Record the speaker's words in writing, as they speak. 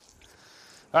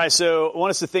All right, so I want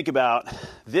us to think about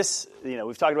this.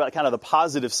 We've talked about kind of the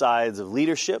positive sides of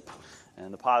leadership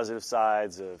and the positive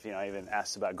sides of, I even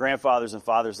asked about grandfathers and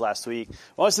fathers last week. I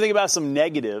want us to think about some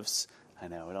negatives. I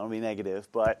know, we don't want to be negative,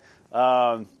 but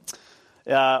why,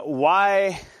 I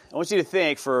want you to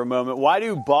think for a moment, why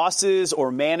do bosses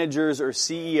or managers or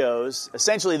CEOs,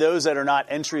 essentially those that are not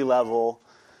entry-level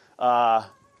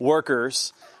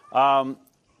workers,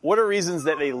 what are reasons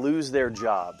that they lose their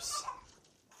jobs?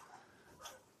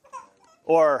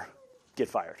 Or get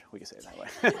fired, we can say it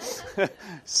that way.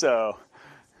 So,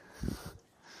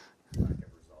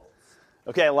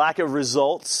 okay, lack of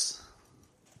results.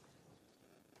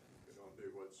 They don't do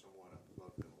what someone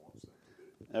above them wants them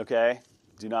to do. Okay,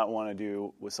 do not want to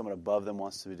do what someone above them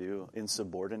wants to do.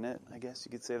 Insubordinate, I guess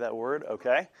you could say that word.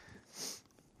 Okay. That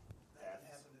can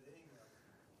happen at any level.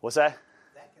 What's that?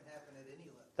 That can happen at any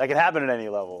level. That can happen at any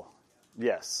level.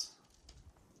 Yes.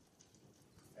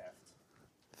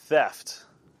 Theft.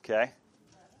 Okay.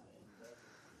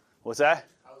 What's that?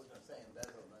 I was going to say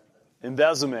embezzlement.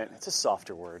 Embezzlement. It's a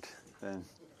softer word than,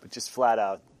 but just flat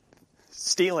out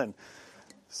stealing.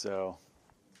 So,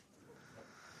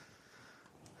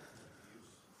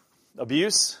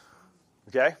 abuse.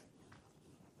 Okay.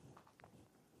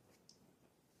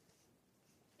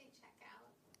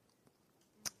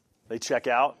 They check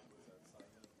out.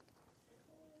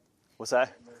 What's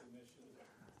that?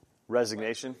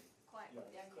 Resignation.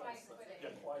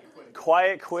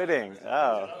 Quiet quitting.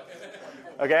 Oh.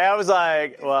 Okay, I was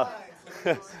like, well,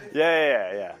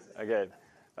 yeah. Okay.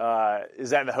 Is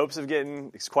that in the hopes of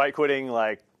getting, is quiet quitting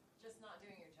like just not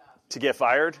doing your job to get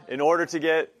fired in order to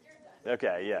get,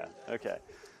 okay, yeah, okay.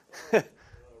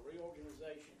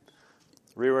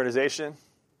 Reorganization.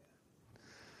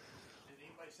 Did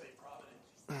anybody say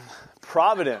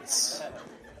Providence.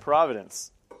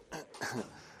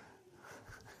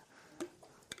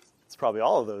 It's probably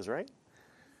all of those, right?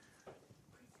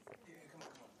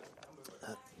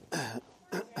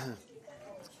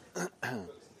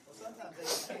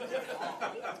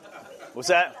 What's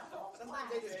that? Sometimes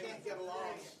they just can't get along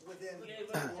within the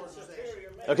organization.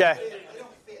 Okay. They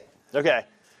don't fit. Okay.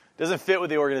 Doesn't fit with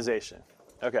the organization.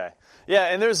 Okay. Yeah,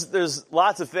 and there's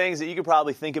lots of things that you could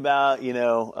probably think about,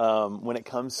 when it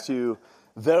comes to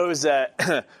those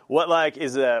that what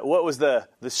was the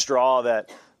straw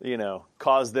that,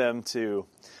 caused them to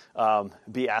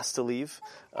be asked to leave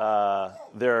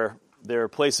their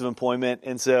place of employment.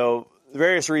 And so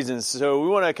various reasons. So we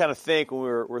want to kind of think when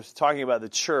we're talking about the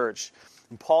church,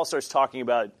 and Paul starts talking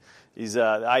about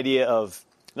the idea of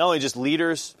not only just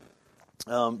leaders,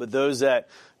 but those that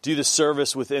do the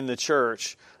service within the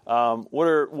church. What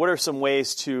are some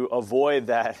ways to avoid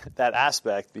that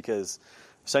aspect? Because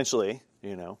essentially,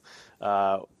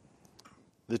 the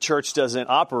church doesn't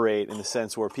operate in the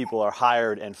sense where people are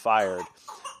hired and fired.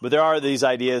 But there are these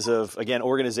ideas of, again,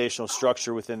 organizational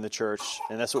structure within the church,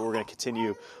 and that's what we're going to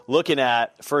continue looking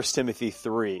at 1 Timothy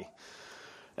 3.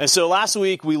 And so last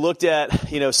week we looked at,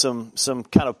 some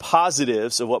kind of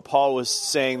positives of what Paul was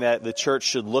saying that the church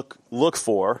should look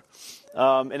for.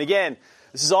 And again,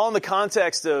 this is all in the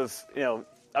context of,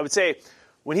 I would say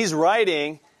when he's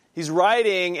writing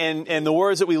and the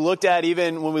words that we looked at,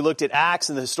 even when we looked at Acts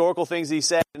and the historical things he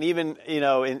said, and even,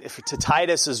 to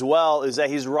Titus as well, is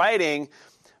that he's writing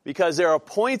because they're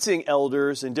appointing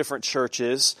elders in different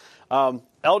churches.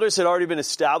 Elders had already been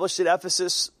established at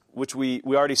Ephesus, which we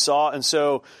already saw. And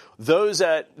so those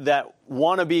that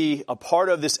want to be a part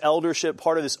of this eldership,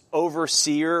 part of this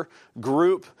overseer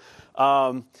group,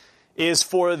 is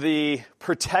for the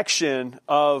protection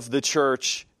of the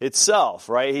church itself,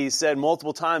 right? He said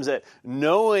multiple times that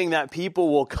knowing that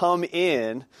people will come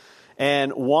in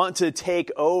and want to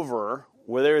take over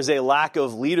where there is a lack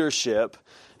of leadership,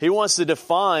 he wants to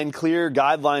define clear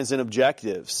guidelines and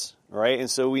objectives, right? And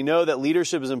so we know that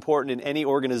leadership is important in any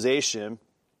organization.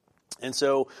 And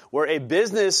so where a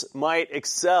business might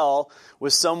excel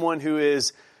with someone who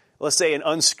is, let's say, an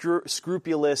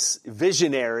unscrupulous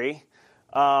visionary,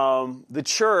 the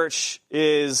church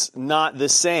is not the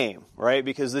same, right?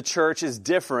 Because the church is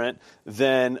different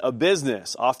than a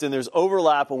business. Often there's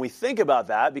overlap when we think about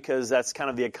that because that's kind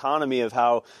of the economy of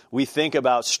how we think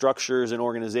about structures and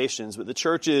organizations. But the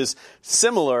church is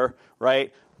similar,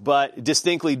 right? But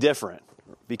distinctly different.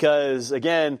 Because,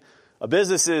 again, a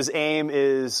business's aim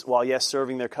is, while yes,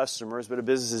 serving their customers, but a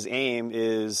business's aim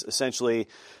is essentially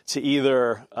to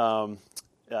either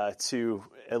to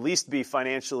at least be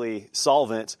financially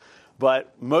solvent,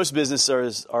 but most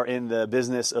businesses are in the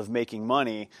business of making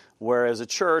money, whereas a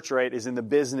church, right, is in the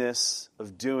business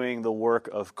of doing the work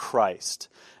of Christ.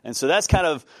 And so that's kind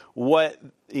of what,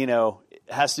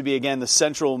 has to be, again, the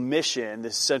central mission,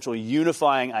 this central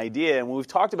unifying idea. And we've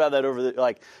talked about that over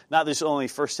not just only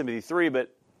 1 Timothy 3,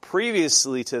 but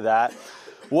previously to that.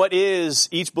 What is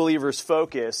each believer's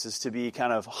focus is to be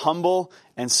kind of humble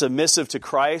and submissive to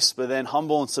Christ, but then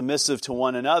humble and submissive to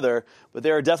one another. But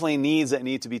there are definitely needs that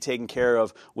need to be taken care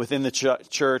of within the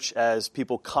church as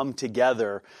people come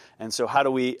together. And so how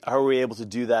are we able to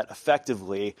do that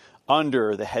effectively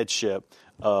under the headship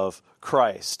of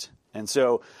Christ? And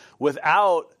so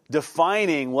without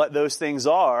defining what those things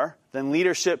are, then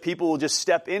people will just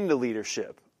step into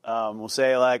leadership. We'll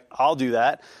say, I'll do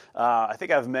that. I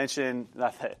think I've mentioned,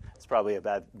 not that it's probably a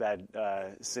bad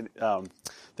thing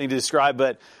to describe,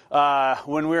 but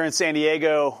when we were in San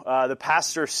Diego, the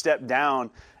pastor stepped down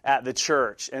at the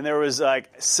church. And there was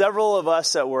several of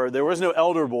us there was no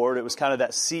elder board. It was kind of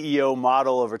that CEO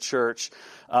model of a church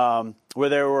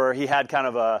where he had kind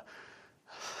of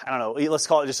let's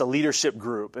call it just a leadership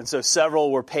group. And so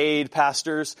several were paid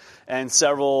pastors and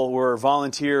several were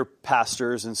volunteer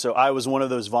pastors. And so I was one of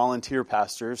those volunteer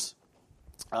pastors.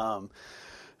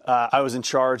 I was in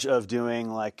charge of doing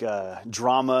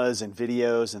dramas and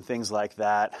videos and things like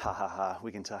that. Ha ha ha.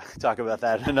 We can talk about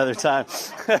that another time.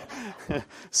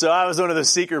 So I was one of those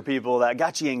seeker people that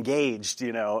got you engaged,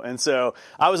 And so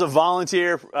I was a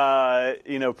volunteer,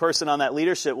 person on that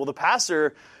leadership. Well, the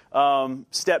pastor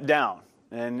stepped down.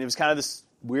 And it was kind of this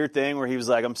weird thing where he was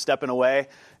like, I'm stepping away,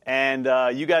 and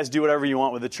you guys do whatever you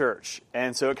want with the church.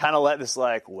 And so it kind of let this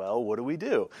well, what do we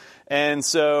do? And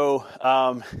so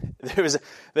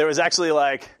there was actually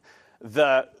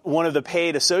one of the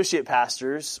paid associate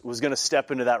pastors was going to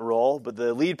step into that role, but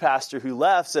the lead pastor who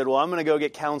left said, well, I'm going to go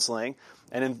get counseling,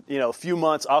 and in a few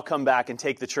months I'll come back and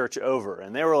take the church over.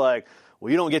 And they were like,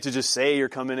 well, you don't get to just say you're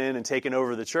coming in and taking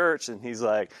over the church. And he's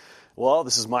like, well,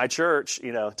 this is my church,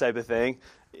 type of thing.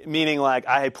 Meaning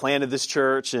I had planted this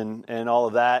church and all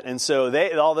of that. And so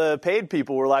all the paid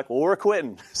people were like, well, we're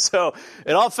quitting. So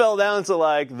it all fell down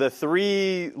to the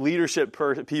three leadership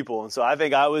people. And so I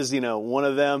think I was, one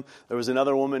of them. There was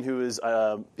another woman who was,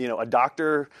 a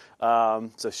doctor.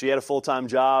 So she had a full-time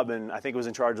job and I think was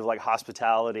in charge of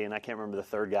hospitality. And I can't remember the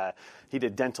third guy. He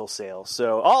did dental sales.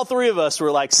 So all three of us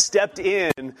were stepped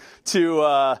in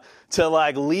to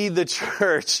lead the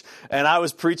church, and I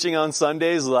was preaching on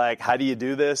Sundays how do you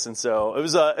do this? And so it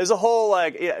was a whole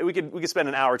we could spend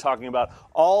an hour talking about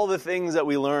all the things that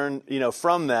we learned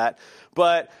from that.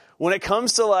 But when it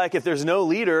comes to if there's no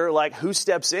leader, who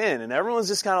steps in? And everyone's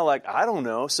just kind of I don't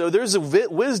know. So there's a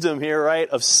wisdom here, right,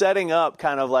 of setting up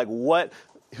kind of what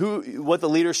the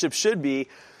leadership should be.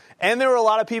 And there were a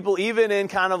lot of people, even in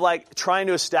kind of trying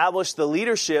to establish the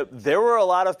leadership, there were a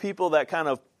lot of people that kind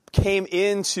of came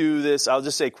into this, I'll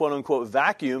just say, quote unquote,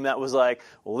 vacuum that was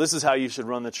well, this is how you should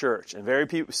run the church. And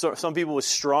some people with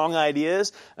strong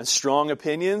ideas and strong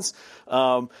opinions.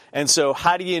 And so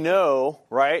how do you know,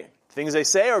 right? Things they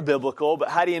say are biblical, but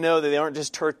how do you know that they aren't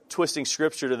just twisting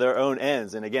Scripture to their own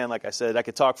ends? And again, like I said, I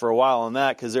could talk for a while on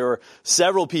that because there were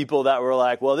several people that were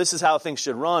well, this is how things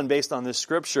should run based on this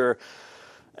Scripture.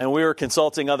 And we were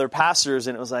consulting other pastors,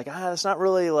 and it was that's not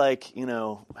really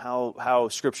how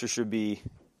Scripture should be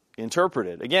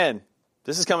interpreted. Again,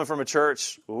 this is coming from a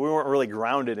church where we weren't really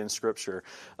grounded in Scripture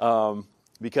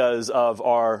because of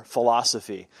our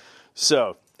philosophy.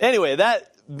 So anyway, that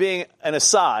being an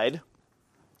aside,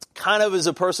 kind of is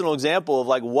a personal example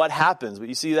of what happens. But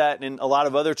you see that in a lot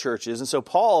of other churches. And so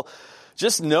Paul,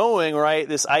 just knowing, right,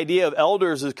 this idea of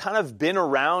elders has kind of been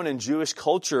around in Jewish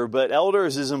culture, but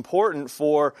elders is important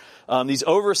for, these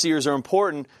overseers are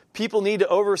important. People need to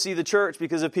oversee the church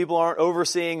because if people aren't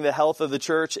overseeing the health of the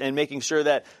church and making sure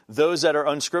that those that are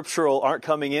unscriptural aren't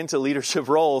coming into leadership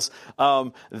roles,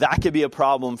 that could be a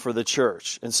problem for the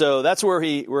church. And so that's where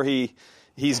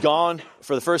he's gone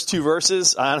for the first two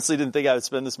verses. I honestly didn't think I would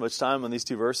spend this much time on these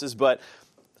two verses, but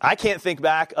I can't think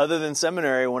back other than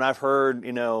seminary when I've heard,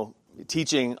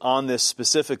 teaching on this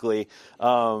specifically,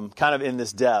 kind of in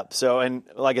this depth. So, and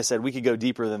like I said, we could go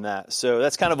deeper than that. So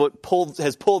that's kind of what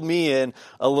has pulled me in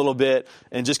a little bit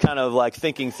and just kind of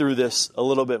thinking through this a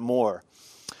little bit more.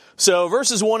 So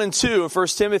verses 1 and 2 of 1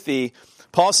 Timothy,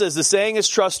 Paul says, the saying is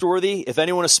trustworthy. If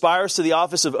anyone aspires to the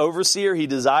office of overseer, he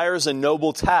desires a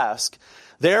noble task.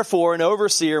 Therefore, an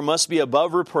overseer must be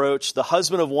above reproach, the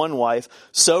husband of one wife,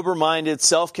 sober-minded,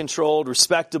 self-controlled,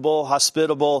 respectable,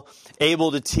 hospitable,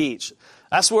 able to teach.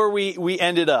 That's where we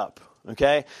ended up.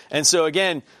 Okay? And so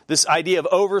again, this idea of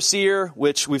overseer,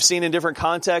 which we've seen in different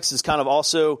contexts, is kind of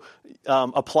also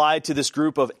applied to this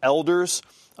group of elders,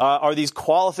 are these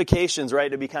qualifications, right?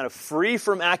 To be kind of free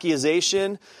from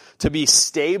accusation, to be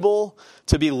stable,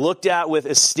 to be looked at with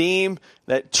esteem,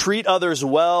 that treat others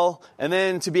well, and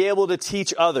then to be able to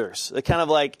teach others. Kind of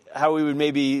like how we would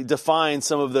maybe define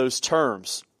some of those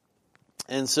terms.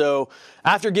 And so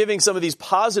after giving some of these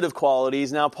positive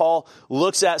qualities, now Paul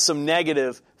looks at some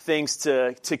negative things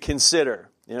to consider.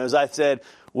 As I said,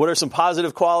 what are some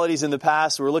positive qualities in the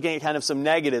past? We're looking at kind of some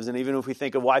negatives. And even if we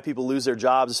think of why people lose their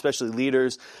jobs, especially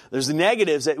leaders, there's the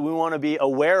negatives that we want to be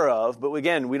aware of. But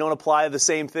again, we don't apply the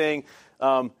same thing.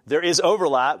 There is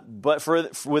overlap, but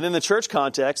within the church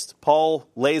context, Paul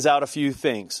lays out a few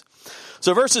things.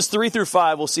 So verses 3 through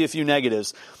 5, we'll see a few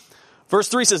negatives. Verse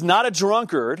 3 says, not a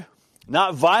drunkard,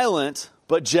 not violent,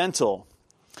 but gentle,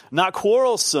 not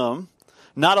quarrelsome,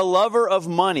 not a lover of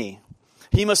money.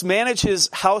 He must manage his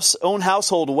own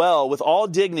household well with all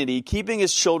dignity, keeping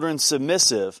his children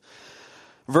submissive.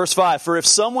 Verse 5, for if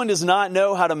someone does not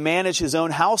know how to manage his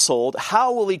own household,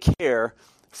 how will he care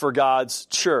for God's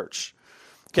church?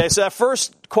 Okay, so that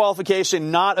first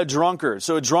qualification, not a drunkard.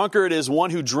 So a drunkard is one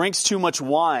who drinks too much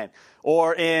wine,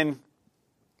 or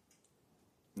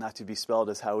not to be spelled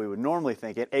as how we would normally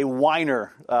think it, a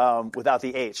whiner without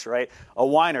the H, right? A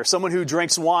whiner. Someone who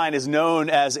drinks wine is known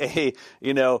as a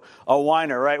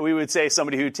whiner, right? We would say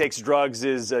somebody who takes drugs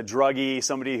is a druggie.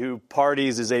 Somebody who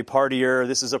parties is a partier.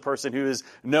 This is a person who is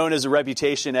known as a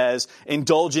reputation as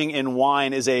indulging in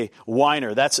wine is a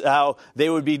whiner. That's how they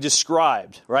would be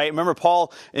described, right? Remember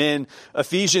Paul in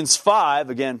Ephesians 5,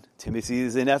 again, Timothy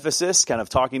is in Ephesus, kind of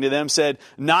talking to them, said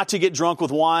not to get drunk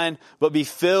with wine, but be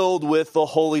filled with the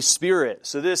Holy Spirit.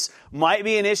 So this might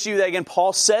be an issue that, again,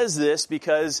 Paul says this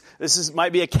because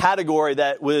might be a category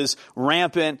that was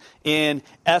rampant in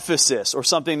Ephesus, or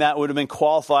something that would have been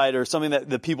qualified, or something that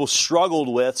the people struggled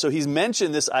with. So he's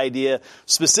mentioned this idea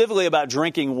specifically about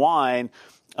drinking wine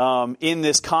in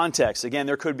this context. Again,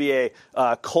 there could be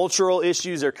a cultural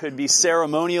issues, there could be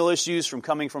ceremonial issues from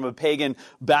coming from a pagan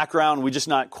background. We're just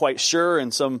not quite sure,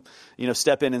 and some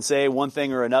step in and say one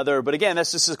thing or another. But again,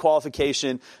 that's just a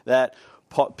qualification that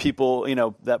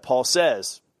that Paul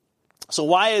says. So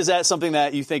why is that something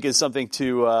that you think is something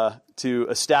to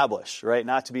establish, right?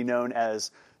 Not to be known as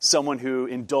someone who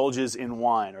indulges in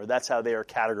wine, or that's how they are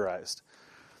categorized.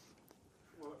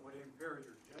 Well, it would impair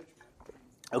your judgment.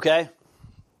 Okay.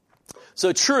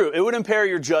 So true, it would impair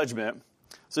your judgment.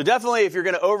 So definitely if you're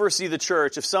going to oversee the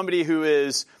church, if somebody who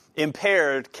is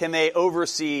impaired, can they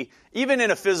oversee, even in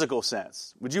a physical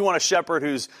sense? Would you want a shepherd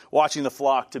who's watching the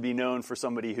flock to be known for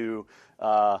somebody who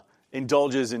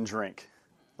indulges in drink?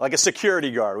 Like a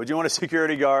security guard. Would you want a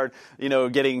security guard,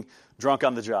 getting drunk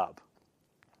on the job?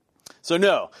 So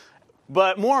no.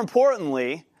 But more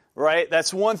importantly, right,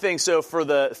 that's one thing. So for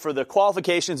the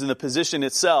qualifications and the position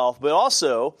itself, but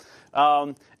also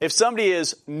if somebody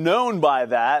is known by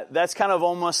that, that's kind of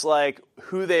almost like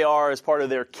who they are as part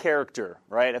of their character,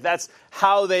 right? If that's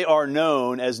how they are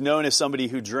known as somebody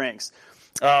who drinks.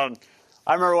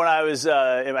 I remember when I was,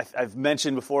 I've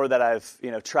mentioned before that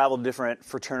I've, traveled different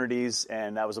fraternities,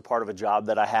 and that was a part of a job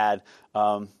that I had,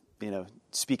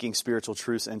 speaking spiritual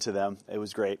truths into them. It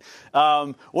was great.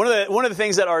 One of the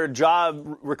things that our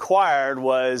job required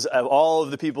was, of all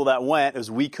of the people that went,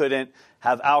 is we couldn't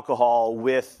have alcohol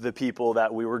with the people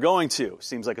that we were going to.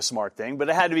 Seems like a smart thing, but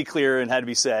it had to be clear and had to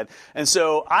be said. And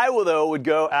so I would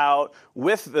go out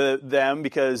with them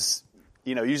because,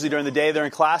 usually during the day they're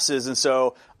in classes, and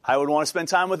so I would want to spend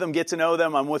time with them, get to know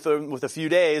them. I'm with them with a few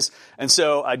days. And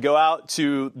so I'd go out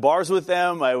to bars with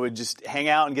them. I would just hang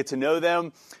out and get to know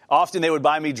them. Often they would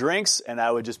buy me drinks, and I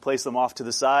would just place them off to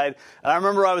the side. And I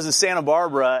remember I was in Santa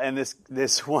Barbara, and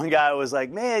this one guy was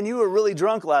like, "Man, you were really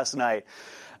drunk last night."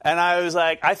 And I was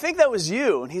like, "I think that was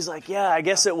you." And he's like, "Yeah, I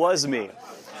guess it was me."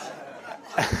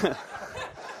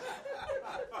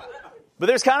 But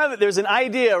there's an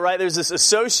idea, right? There's this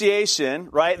association,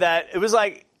 right? That it was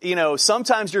like,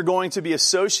 sometimes you're going to be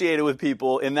associated with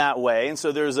people in that way. And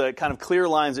so there's a kind of clear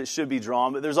lines that should be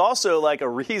drawn. But there's also like a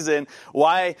reason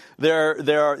why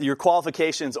your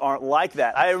qualifications aren't like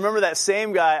that. I remember that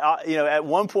same guy, at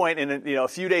one point and, a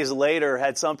few days later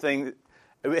had something.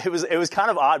 It was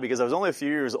kind of odd because I was only a few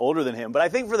years older than him. But I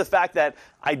think for the fact that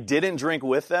I didn't drink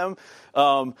with them,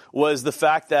 was the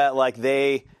fact that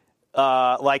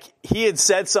he had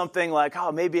said something like,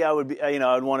 "Oh, maybe I would be,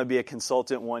 I'd want to be a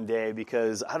consultant one day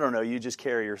because I don't know, you just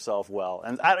carry yourself well."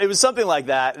 And it was something like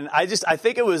that. And I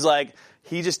think it was like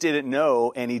he just didn't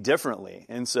know any differently.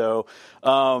 And so,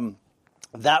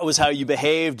 that was how you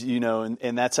behaved,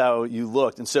 and that's how you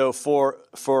looked. And so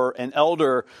for an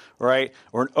elder, right,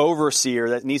 or an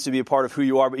overseer, that needs to be a part of who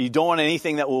you are, but you don't want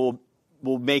anything that will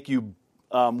make you,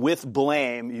 with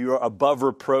blame, you're above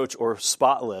reproach or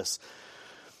spotless.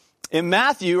 In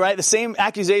Matthew, right, the same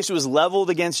accusation was leveled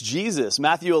against Jesus.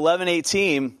 Matthew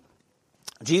 11:18,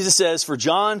 Jesus says, "For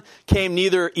John came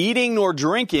neither eating nor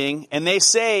drinking, and they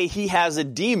say he has a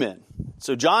demon."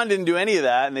 So John didn't do any of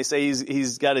that, and they say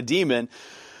he's got a demon.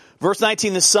 Verse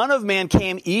 19, "The Son of Man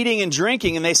came eating and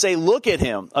drinking, and they say, look at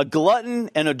him, a glutton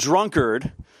and a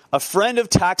drunkard, a friend of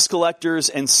tax collectors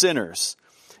and sinners.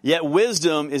 Yet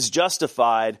wisdom is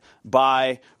justified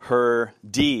by her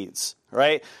deeds."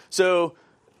 Right? So,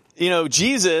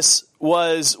 Jesus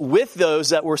was with those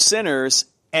that were sinners,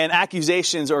 and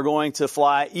accusations are going to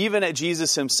fly even at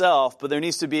Jesus himself, but there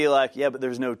needs to be but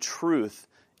there's no truth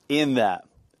in that.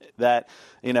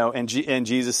 And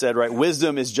Jesus said, right,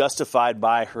 wisdom is justified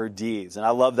by her deeds. And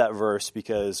I love that verse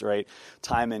because, right,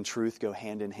 time and truth go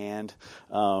hand in hand,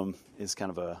 is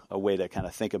kind of a way to kind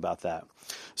of think about that.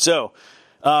 So,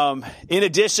 in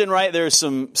addition, right, there's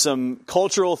some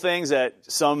cultural things that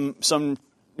some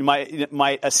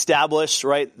might establish,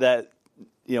 right, that,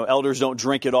 elders don't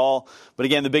drink at all. But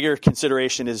again, the bigger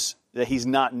consideration is that he's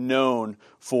not known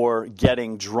for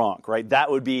getting drunk, right?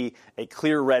 That would be a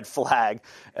clear red flag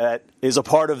that is a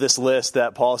part of this list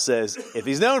that Paul says, if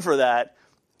he's known for that,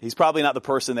 he's probably not the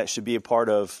person that should be a part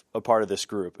of this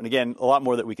group. And again, a lot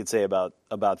more that we could say about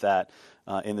that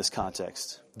in this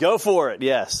context. Go for it,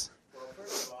 yes. Well,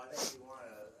 first of all, I think you want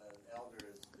an elder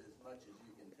as much as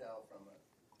you can tell from a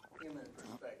human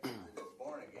perspective that is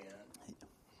born again,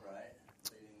 right?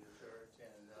 Leading the church.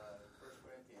 And 1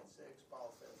 Corinthians 6,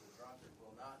 Paul says the drunkard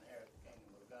will not inherit the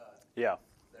kingdom of God. Yeah.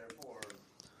 Therefore, I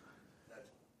guess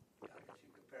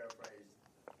you could paraphrase,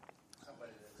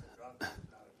 somebody that's a drunkard is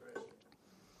not a Christian.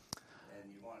 And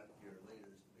you want your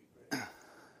leaders to be Christians.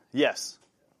 Yes.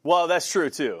 Well, that's true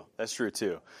too.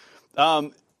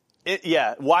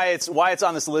 Why it's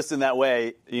on this list in that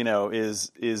way,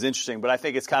 is interesting. But I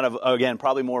think it's kind of, again,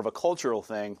 probably more of a cultural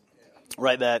thing,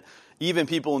 right? That even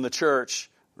people in the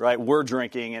church, right, were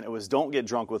drinking, and it was don't get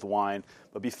drunk with wine,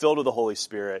 but be filled with the Holy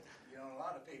Spirit. A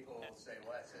lot of people say,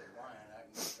 well, I said wine, I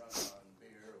can get drunk on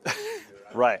beer or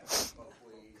whiskey, or Right. I can smoke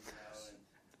weed, so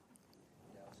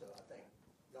I think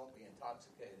don't be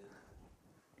intoxicated.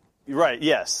 Right.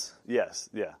 Yes. Yeah.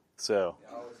 So.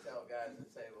 I always tell guys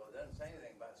that say, well, it doesn't say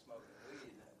anything about smoking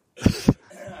weed.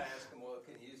 I ask them, well,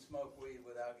 can you smoke weed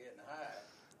without getting high?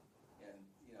 And,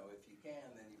 if you can,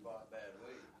 then you bought bad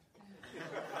weed.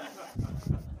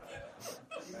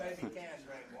 You maybe can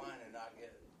drink wine and not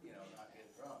get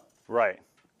drunk. Right.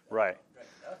 Drink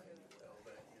enough if you will,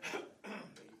 but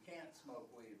you can't smoke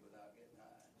weed without getting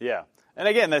high. Yeah. And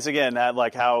again, that's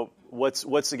like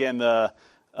what's again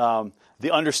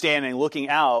the understanding, looking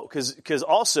out, because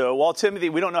also, while Timothy,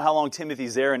 we don't know how long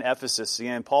Timothy's there in Ephesus.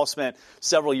 Again, Paul spent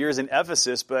several years in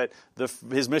Ephesus, but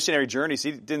his missionary journeys,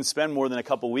 he didn't spend more than a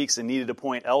couple weeks and needed to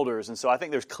appoint elders. And so I think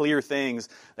there's clear things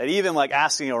that even like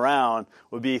asking around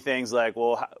would be things like,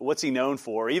 well, what's he known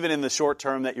for? Even in the short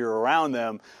term that you're around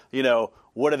them,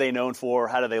 what are they known for?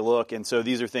 How do they look? And so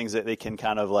these are things that they can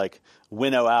kind of like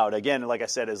winnow out. Again, like I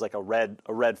said, as like a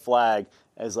red flag,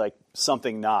 as like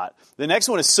something not. The next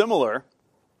one is similar,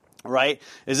 right?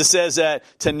 Is it says that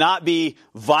to not be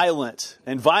violent.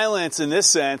 And violence in this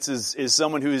sense is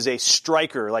someone who is a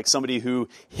striker, like somebody who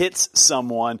hits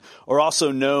someone, or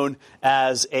also known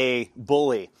as a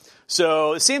bully.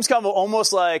 So it seems kind of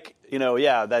almost like,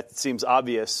 that seems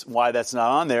obvious why that's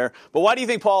not on there. But why do you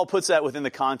think Paul puts that within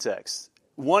the context?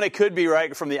 One, it could be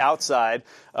right from the outside.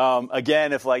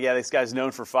 Again, if this guy's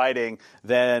known for fighting,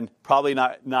 then probably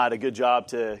not a good job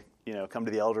to come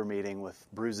to the elder meeting with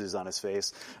bruises on his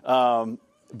face.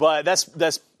 But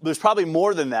there's probably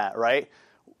more than that, right?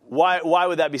 Why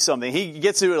would that be something? He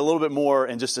gets to it a little bit more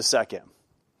in just a second.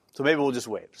 So maybe we'll just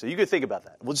wait. So you could think about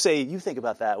that. We'll just say you think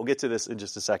about that. We'll get to this in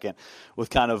just a second with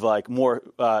kind of like more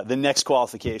the next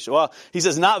qualification. Well, he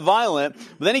says not violent,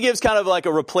 but then he gives kind of like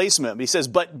a replacement. He says,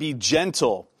 but be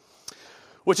gentle,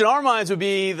 which in our minds would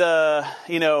be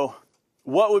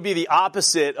what would be the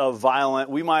opposite of violent?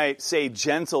 We might say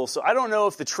gentle. So I don't know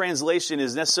if the translation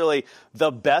is necessarily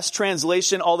the best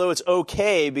translation, although it's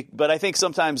okay. But I think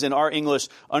sometimes in our English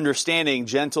understanding,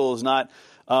 gentle is not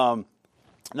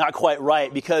quite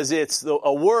right, because it's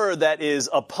a word that is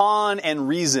upon and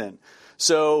reason.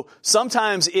 So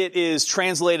sometimes it is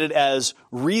translated as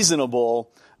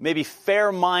reasonable, maybe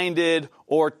fair-minded,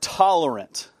 or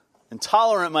tolerant. And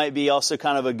tolerant might be also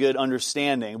kind of a good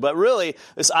understanding. But really,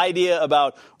 this idea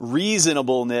about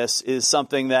reasonableness is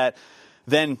something that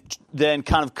then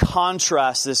kind of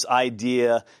contrasts this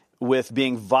idea with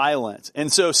being violent.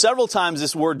 And so several times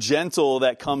this word gentle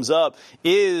that comes up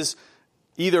is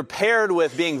either paired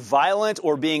with being violent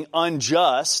or being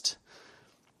unjust.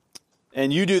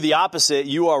 And you do the opposite.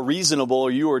 You are reasonable, or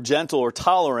you are gentle or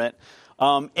tolerant.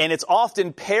 And it's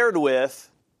often paired with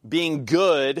being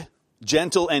good,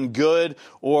 gentle and good,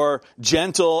 or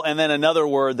gentle, and then another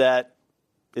word that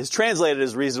is translated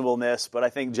as reasonableness, but I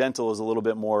think gentle is a little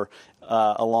bit more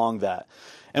along that.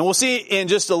 And we'll see in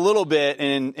just a little bit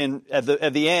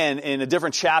at the end in a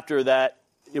different chapter that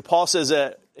Paul says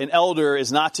that an elder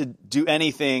is not to do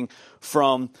anything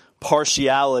from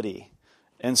partiality.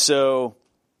 And so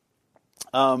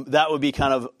that would be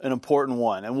kind of an important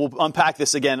one. And we'll unpack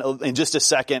this again in just a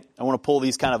second. I want to pull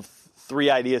these kind of three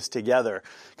ideas together.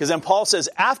 Because then Paul says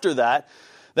after that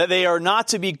they are not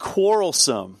to be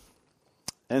quarrelsome.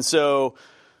 And so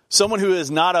someone who is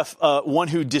not one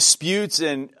who disputes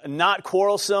and not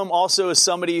quarrelsome also is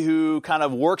somebody who kind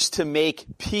of works to make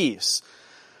peace.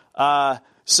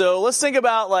 So let's think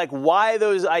about like why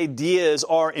those ideas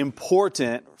are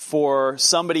important for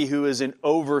somebody who is an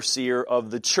overseer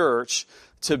of the church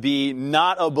to be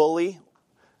not a bully,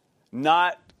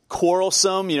 not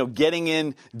quarrelsome, getting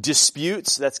in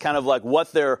disputes. That's kind of like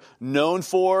what they're known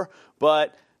for,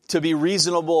 but to be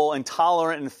reasonable and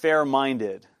tolerant and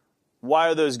fair-minded. Why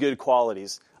are those good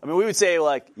qualities? I mean, we would say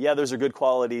like, yeah, those are good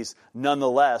qualities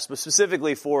nonetheless, but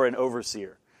specifically for an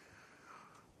overseer.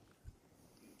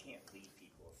 You can't lead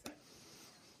people effectively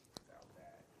without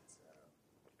that. It's,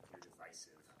 if you're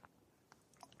divisive,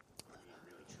 it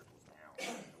really trickles down.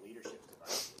 The leadership's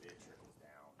divisive, it trickles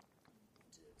down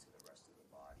to the rest of the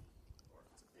body, or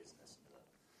if it's a business, to the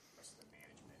rest of the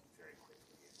management very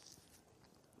quickly.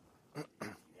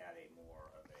 You have a more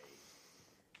of a,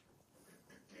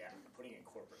 putting in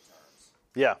corporate terms.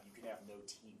 Yeah. You can have no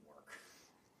teamwork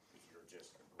if you're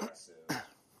just aggressive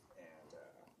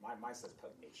and mine says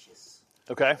pugnacious.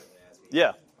 Okay.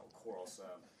 Yeah.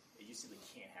 Quarrelsome. You simply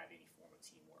can't have any form of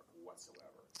teamwork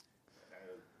whatsoever.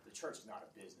 The church is not a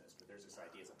business, but there's this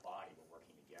idea as a body we're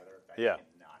working together. That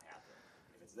cannot happen.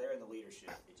 If it's there in the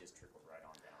leadership, it just trickles right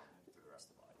on down through the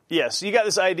rest of the body. Yeah, so you got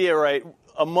this idea, right,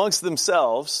 amongst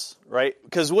themselves, right?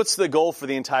 Because what's the goal for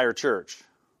the entire church?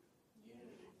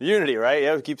 Unity, right?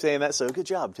 Yeah, we keep saying that. So good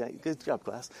job,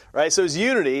 class. Right? So it's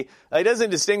unity. It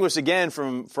doesn't distinguish again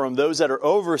from those that are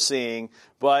overseeing,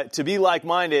 but to be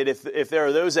like-minded. If there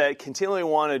are those that continually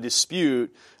want to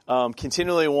dispute,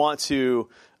 continually want to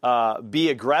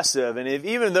be aggressive, and if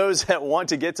even those that want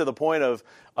to get to the point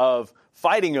of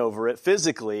fighting over it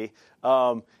physically,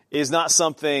 is not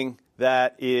something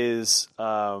that is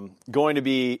going to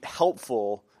be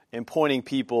helpful in pointing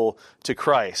people to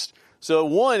Christ. So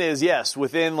one is, yes,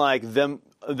 within like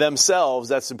themselves,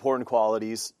 that's important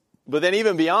qualities. But then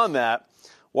even beyond that,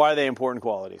 why are they important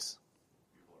qualities?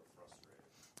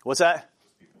 What's that?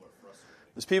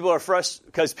 Because people are frustrated.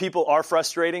 Because people are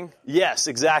frustrating? Yes,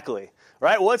 exactly.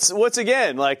 Right? What's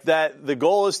again, like that the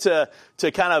goal is to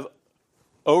kind of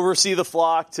oversee the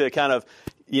flock, to kind of,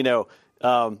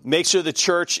 make sure the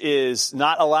church is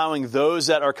not allowing those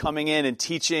that are coming in and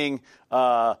teaching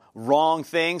wrong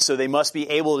things. So they must be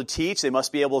able to teach. They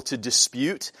must be able to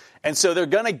dispute. And so they're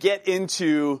going to get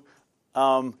into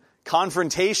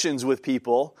confrontations with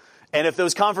people. And if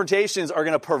those confrontations are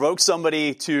going to provoke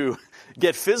somebody to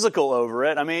get physical over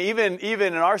it, I mean,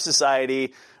 even in our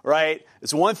society, right,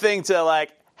 it's one thing to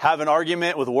like have an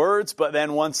argument with words, but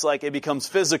then once like it becomes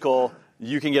physical,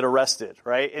 you can get arrested,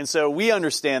 right? And so we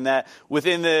understand that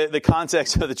within the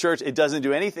context of the church, it doesn't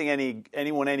do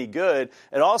anyone any good.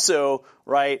 It also,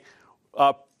 right,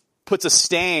 puts a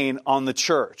stain on the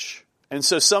church. And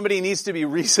so somebody needs to be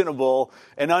reasonable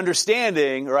and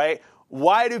understanding, right?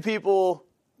 Why do people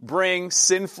bring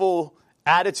sinful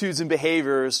attitudes and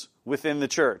behaviors within the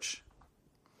church?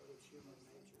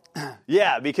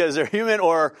 Yeah, because they're human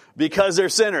or because they're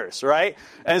sinners, right?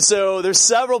 And so there's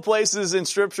several places in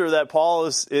Scripture that Paul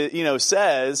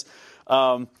says,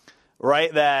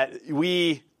 right, that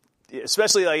we,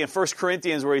 especially like in 1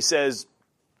 Corinthians where he says,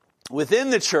 within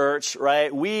the church,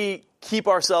 right, we keep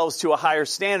ourselves to a higher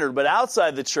standard, but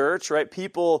outside the church, right,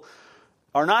 people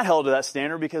are not held to that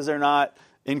standard because they're not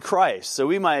in Christ. So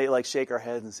we might like shake our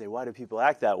heads and say, why do people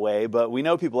act that way? But we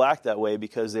know people act that way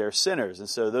because they're sinners. And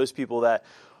so those people that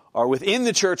are within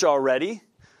the church already,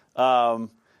 and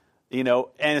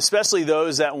especially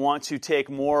those that want to take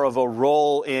more of a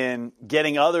role in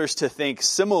getting others to think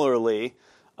similarly,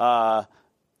 you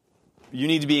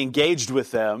need to be engaged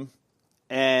with them,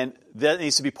 and that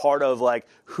needs to be part of like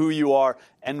who you are,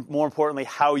 and more importantly,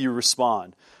 how you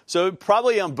respond. So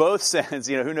probably on both sense,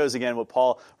 who knows again what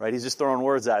Paul, right? He's just throwing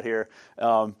words out here,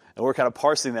 and we're kind of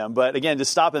parsing them. But again, to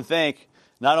stop and think,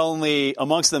 not only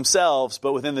amongst themselves,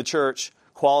 but within the church,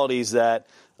 qualities that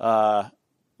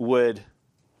would,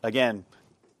 again,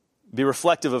 be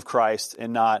reflective of Christ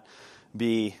and not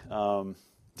be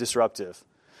disruptive.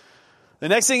 The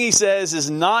next thing he says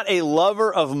is not a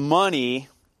lover of money,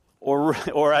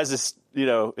 or as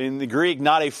in the Greek,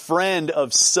 not a friend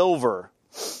of silver.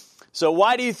 So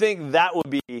why do you think that would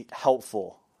be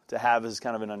helpful to have as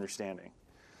kind of an understanding?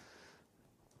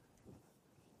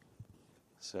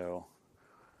 So,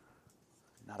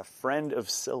 not a friend of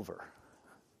silver.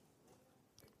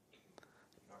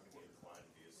 Not going to be inclined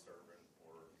to be a servant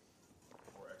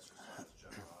or exercise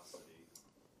generosity.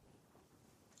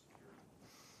 You're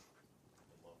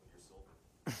in love with your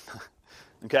silver.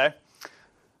 Okay?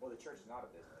 Well, the church is not a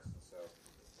business, and so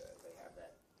they have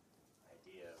that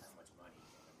idea of how much money.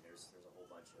 I mean, there's a whole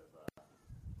bunch of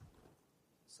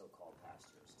so-called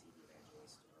pastors, TV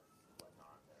evangelists, or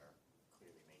whatnot that are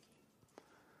clearly making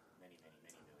many, many,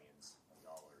 many millions of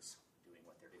dollars doing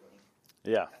what they're doing.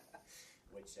 Yeah.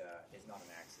 Which is not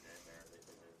an accident.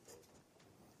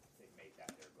 They've made that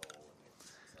their goal, and they're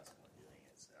successful in doing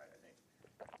it. So I think,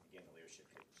 again, the leadership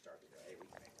could start to go, hey, we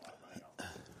can make a lot of money off this.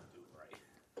 Do it right.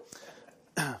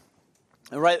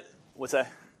 Right. What's that?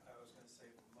 I was going to say,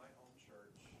 my home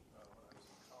church, when I was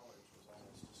in college, was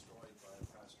almost destroyed by a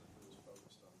pastor who was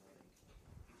focused on money.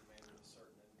 He demanded a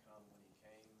certain income when he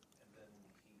came, and then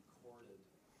he courted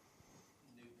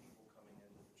new people coming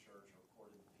into the church, or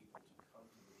courted people to come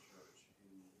to the church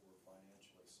who were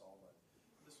financially solvent.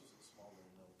 This was a small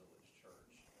little mill village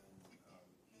church, and he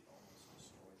almost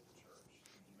destroyed the church.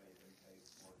 And he made him pay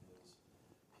for his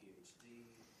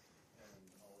PhD and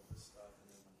all of this stuff, and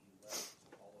then when he left,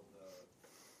 all of the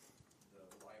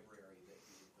library that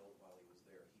he had built while he was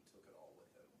there, he took it all with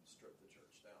him and stripped the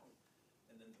church down.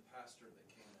 And then the pastor that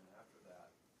came in after that,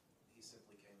 he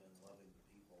simply came in loving the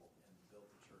people and built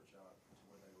the church out to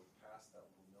where they were past that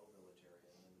little mill village area,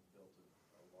 and then built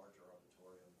a larger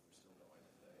auditorium. We're still going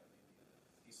today. I mean,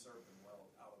 he served them well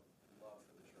out of love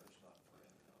for the church, not for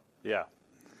income. Yeah.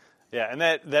 Yeah, and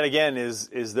that again is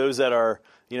those that are,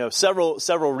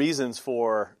 several reasons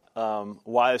for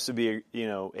why this would be,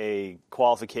 a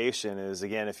qualification is,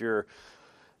 again, if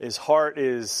his heart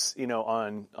is,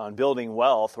 on building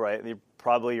wealth, right?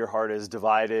 Probably your heart is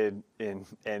divided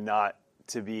and not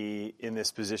to be in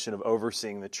this position of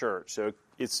overseeing the church. So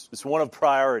it's one of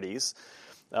priorities,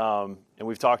 and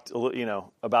we've talked,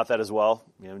 about that as well.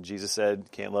 Jesus said,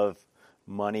 "Can't love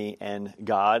money and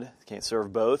God, can't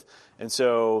serve both." And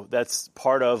so that's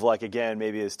part of, again,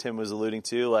 maybe as Tim was alluding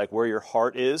to, where your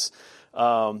heart is.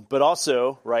 But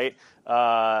also, right,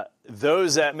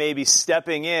 those that may be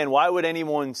stepping in, why would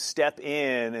anyone step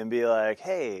in and be like,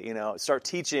 hey, start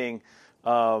teaching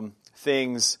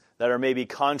things that are maybe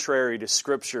contrary to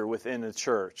Scripture within the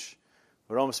church?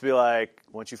 It would almost be like,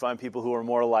 once you find people who are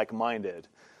more like-minded.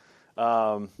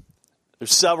 There's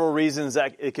several reasons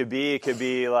that it could be. It could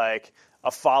be like a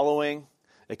following.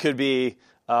 It could be,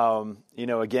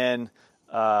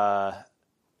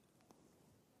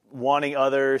 wanting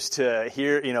others to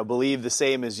hear, believe the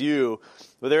same as you.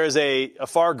 But there is a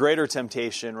far greater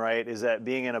temptation, right, is that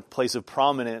being in a place of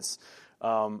prominence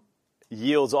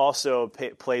yields also a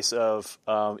place of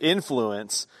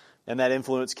influence, and that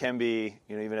influence can be,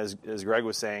 even as Greg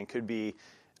was saying, could be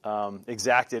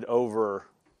exacted over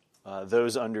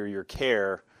those under your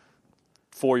care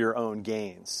for your own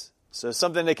gains. So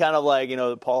something to kind of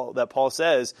that Paul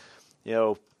says,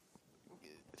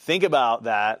 think about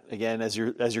that again as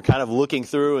you're kind of looking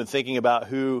through and thinking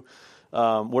about what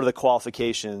are the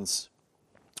qualifications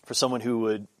for someone who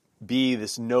would be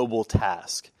this noble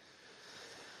task.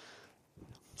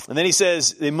 And then he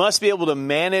says they must be able to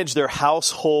manage their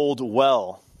household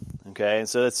well. Okay, and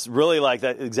so that's really like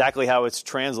that, exactly how it's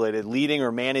translated, leading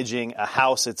or managing a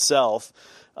house itself.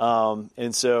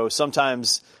 And so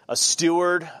sometimes a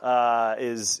steward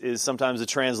is sometimes a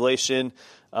translation,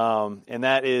 and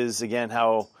that is again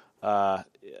how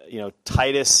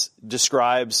Titus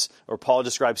describes, or Paul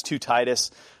describes to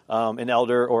Titus, an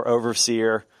elder or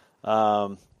overseer.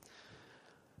 And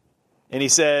he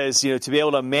says, to be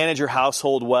able to manage your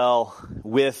household well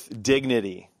with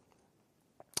dignity.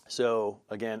 So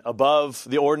again, above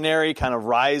the ordinary, kind of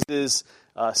rises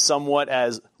somewhat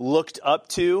as looked up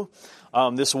to.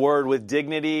 This word with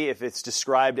dignity, if it's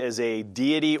described as a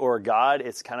deity or a god,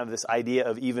 it's kind of this idea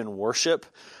of even worship.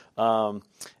 And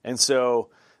so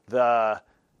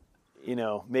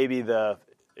maybe the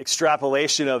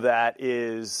extrapolation of that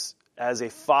is as a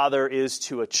father is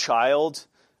to a child,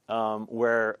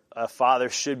 where a father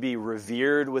should be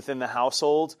revered within the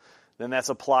household, then that's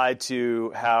applied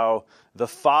to how the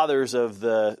fathers of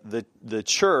the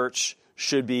church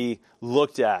should be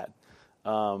looked at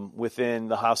within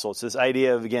the household. So this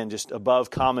idea of, again, just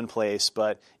above commonplace,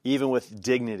 but even with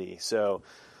dignity. So,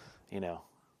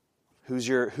 who's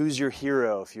your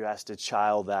hero? If you ask a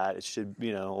child that, it should,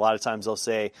 a lot of times they'll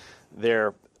say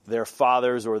their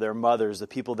fathers or their mothers, the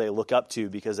people they look up to,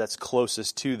 because that's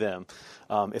closest to them.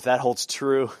 If that holds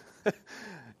true,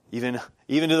 even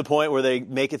to the point where they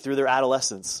make it through their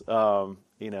adolescence, again,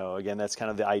 that's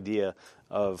kind of the idea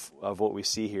of what we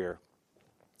see here.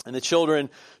 And the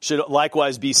children should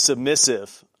likewise be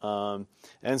submissive. And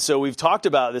so we've talked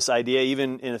about this idea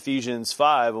even in Ephesians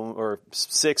 5 or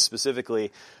 6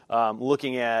 specifically,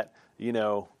 looking at,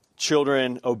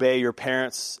 children, obey your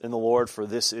parents in the Lord, for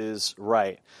this is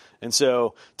right. And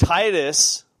so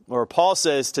Titus, or Paul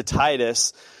says to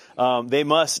Titus, they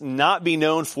must not be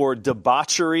known for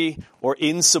debauchery or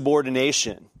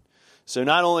insubordination. So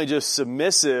not only just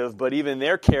submissive, but even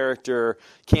their character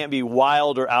can't be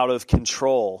wild or out of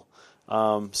control.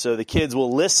 So the kids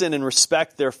will listen and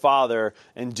respect their father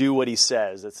and do what he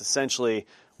says. That's essentially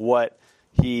what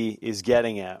he is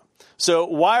getting at. So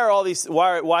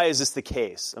why is this the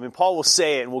case? I mean, Paul will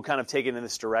say it and we'll kind of take it in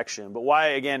this direction. But why,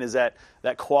 again, is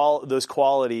those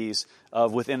qualities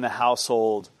of within the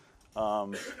household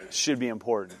should be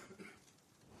important?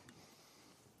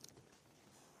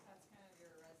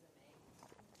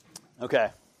 Okay.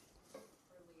 For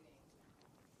leading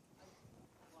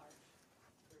a large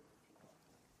group of people.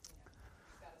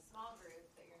 You've got a small group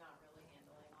that you're not really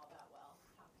handling all that well.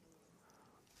 How can you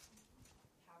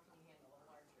handle a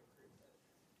larger group of,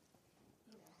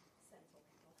 sinful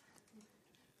people?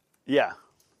 Yeah.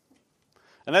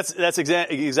 And that's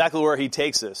exactly where he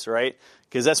takes us, right?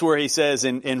 Because that's where he says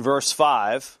in verse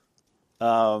 5,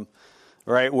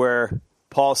 right, where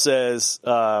Paul says,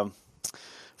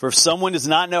 for if someone does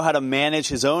not know how to manage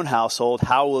his own household,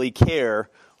 how will he care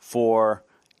for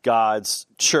God's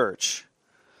church?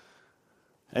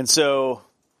 And so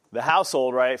the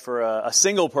household, right, for a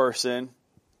single person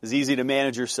is easy to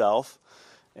manage yourself.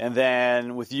 And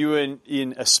then with you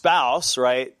in a spouse,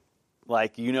 right,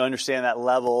 like, understand that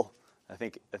level. I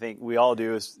think we all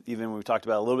do, is even we talked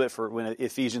about a little bit for when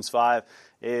Ephesians 5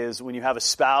 is when you have a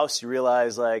spouse, you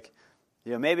realize like,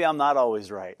 maybe I'm not always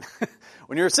right.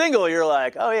 When you're single, you're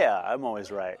like, oh yeah, I'm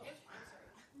always right.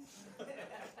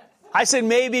 I said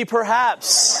maybe,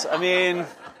 perhaps. I mean,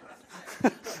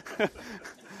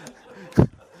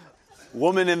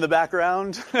 woman in the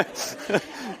background.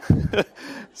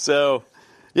 So,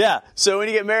 yeah. So when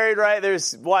you get married, right,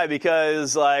 why?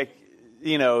 Because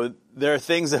there are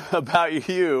things about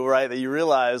you, right, that you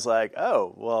realize like,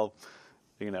 oh, well,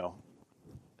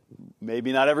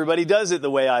 maybe not everybody does it the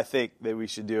way I think that we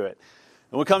should do it.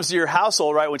 And when it comes to your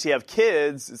household, right, once you have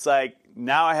kids, it's like,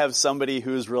 now I have somebody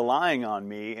who's relying on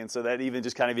me. And so that even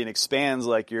just kind of expands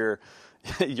like your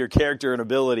character and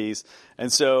abilities.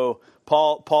 And so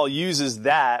Paul uses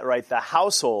that, right, the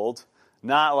household,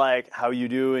 not like how you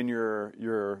do in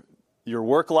your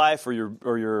work life or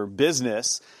your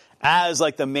business, as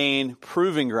like the main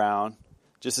proving ground,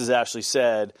 just as Ashley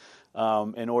said,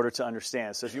 in order to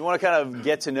understand. So if you want to kind of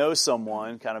get to know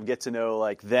someone, kind of get to know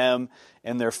like them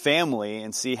and their family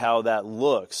and see how that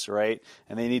looks, right?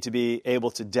 And they need to be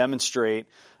able to demonstrate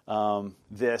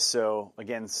this. So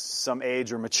again, some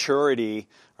age or maturity,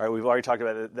 right? We've already talked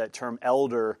about that term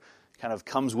elder kind of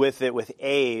comes with it with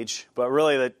age, but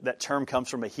really that term comes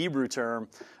from a Hebrew term,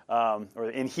 or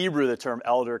in Hebrew the term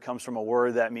elder comes from a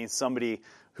word that means somebody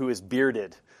who is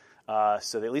bearded.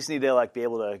 So they at least need to like be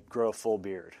able to grow a full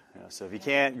beard. So if you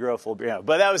can't grow a full beard,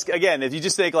 but that was, again, if you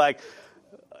just think like,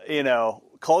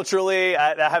 culturally,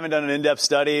 I haven't done an in-depth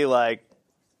study like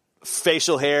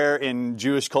facial hair in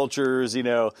Jewish cultures.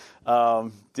 Did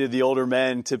the older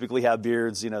men typically have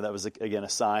beards? That was again a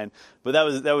sign. But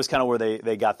that was kind of where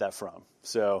they got that from.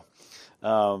 So,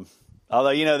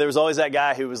 although there was always that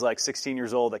guy who was like 16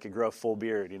 years old that could grow a full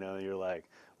beard. You're like,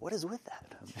 what is with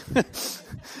that?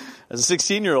 As a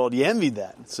 16-year-old, you envied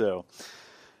that. So,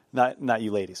 not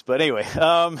you ladies, but anyway,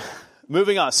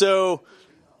 moving on. So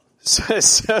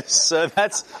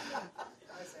that's.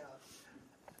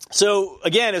 So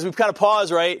again, as we've kind of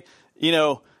paused, right?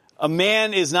 A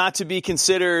man is not to be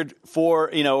considered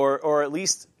for, or at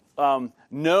least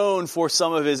known for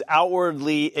some of his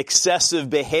outwardly excessive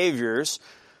behaviors,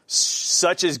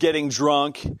 such as getting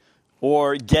drunk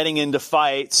or getting into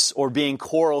fights or being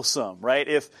quarrelsome, right?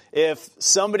 If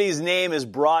somebody's name is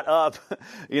brought up,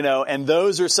 and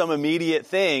those are some immediate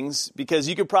things, because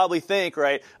you could probably think,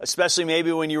 right, especially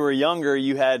maybe when you were younger,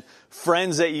 you had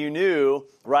friends that you knew,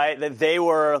 right, that they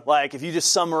were like, if you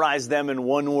just summarize them in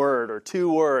one word or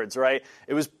two words, right,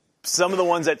 it was some of the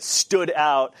ones that stood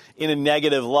out in a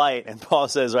negative light. And Paul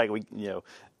says, right,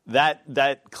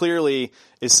 that clearly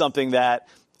is something that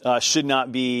should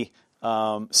not be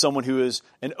someone who is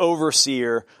an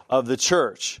overseer of the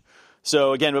church.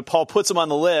 So again, but Paul puts them on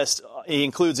the list. He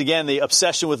includes, again, the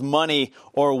obsession with money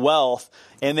or wealth.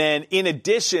 And then in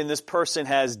addition, this person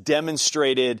has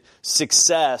demonstrated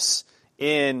success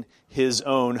in his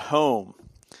own home.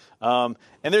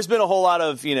 And there's been a whole lot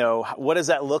of, what does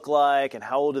that look like and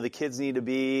how old do the kids need to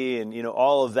be and,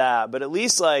 all of that. But at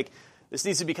least this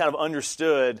needs to be kind of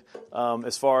understood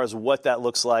as far as what that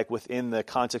looks like within the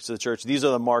context of the church. These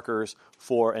are the markers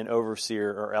for an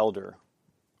overseer or elder.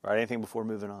 Right? Anything before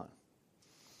moving on?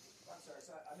 I'm sorry,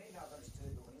 so I may not have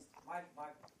understood, but when my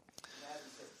dad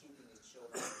says keeping his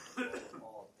children with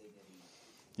all dignity.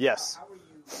 Yes. How are you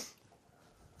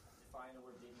defining the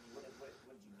word dignity? What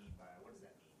do you mean by it? What does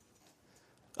that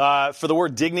mean? For the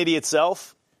word dignity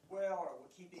itself? Well,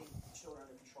 keeping children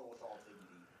under control with all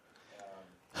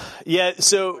dignity. Yeah,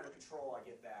 so Under control, I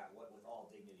get that. What with all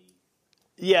dignity?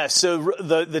 yeah, so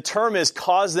the term is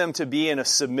cause them to be in a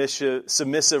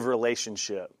submissive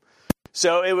relationship.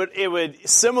 So it would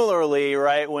similarly,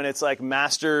 right, when it's like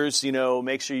masters,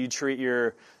 make sure you treat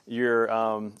your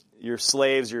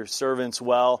slaves, your servants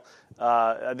well.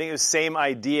 I think it's the same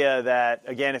idea that,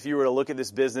 again, if you were to look at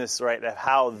this business, right, of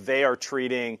how they are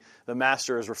treating the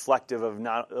master is reflective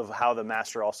of how the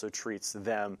master also treats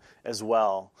them as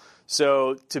well.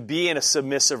 So to be in a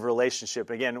submissive relationship,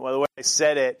 again, the way I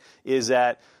said it is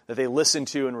that they listen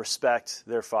to and respect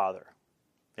their father.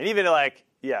 And even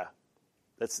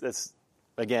that's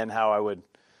again how I would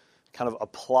kind of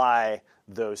apply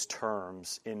those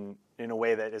terms in a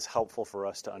way that is helpful for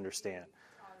us to understand.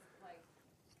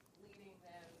 Leading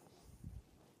them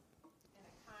in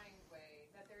a kind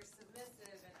way, that they're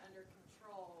submissive and under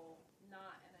control,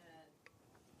 not in a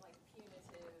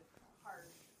punitive,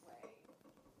 harsh way.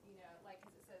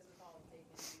 Because it says with all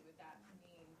dignity, would that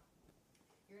mean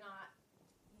you're not,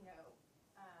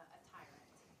 a tyrant?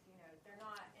 They're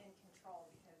not in control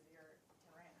because you're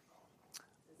tyrannical.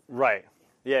 Right.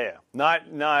 Yeah. Not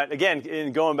again,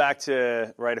 in going back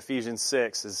to Ephesians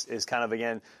 6 is kind of,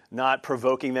 again, not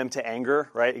provoking them to anger,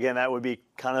 right? Again, that would be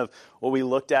kind of what we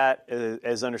looked at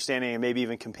as understanding and maybe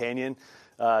even companion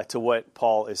to what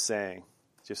Paul is saying. Do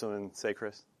you have something to say,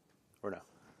 Chris? Or no? Are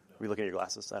we looking at your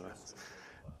glasses? I don't know.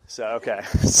 So, okay.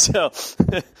 So,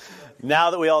 now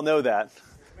that we all know that. The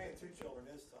command to children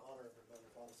is to honor their mother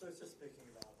and father. So it's just speaking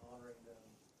about honoring them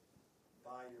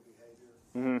by your behavior.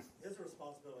 Mm-hmm. It's a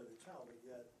responsibility of the child, but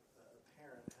yet a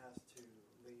parent has to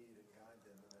lead and guide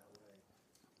them in that way.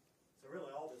 So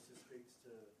really all this just speaks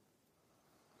to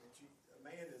a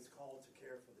man is called to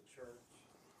care for the church,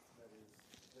 that is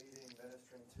leading,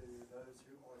 ministering to those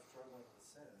who are struggling with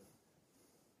sin.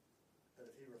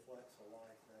 But if he reflects a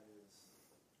life that is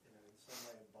in some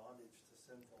way in bondage to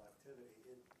sinful activity,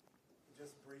 it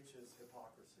just breaches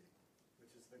hypocrisy,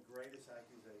 which is the greatest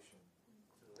accusation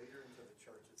to the leader and to the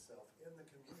church itself in the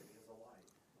community as a light.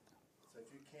 So if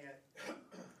you can't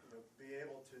be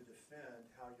able to defend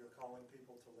how you're calling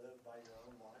people to live by your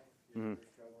own life, you're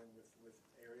struggling with these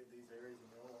areas in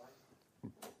your life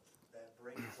that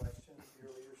bring question to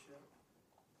your leadership,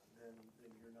 then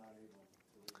you're not able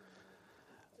to lead them.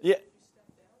 Yeah.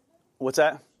 What's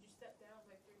that? You step down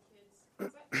like your kids.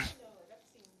 Because I've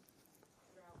seen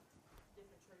throughout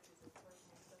different churches and churches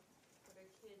and stuff where their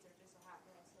kids are just a hot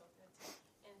mess.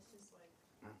 And it's just like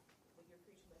you're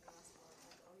preaching the gospel.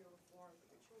 You're reformed, but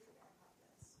your children are a hot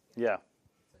mess. Yeah.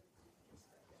 So you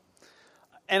step down.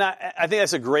 And I think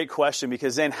that's a great question,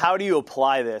 because then how do you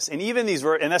apply this? And even these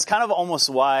and that's kind of almost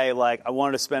why I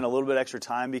wanted to spend a little bit extra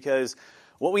time, because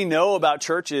what we know about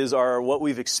churches are what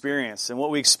we've experienced. And what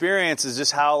we experience is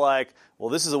just how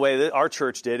this is the way that our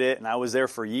church did it, and I was there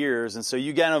for years. And so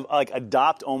you kind of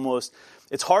adopt almost,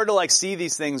 it's hard to see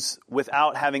these things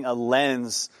without having a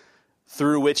lens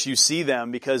through which you see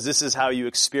them, because this is how you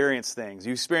experience things.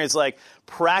 You experience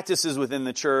practices within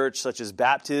the church, such as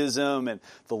baptism and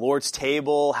the Lord's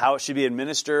table, how it should be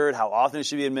administered, how often it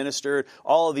should be administered,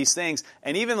 all of these things.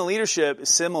 And even the leadership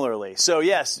similarly. So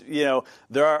yes,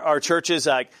 there are churches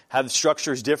have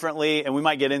structures differently, and we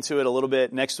might get into it a little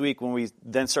bit next week when we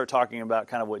then start talking about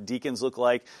kind of what deacons look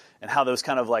like and how those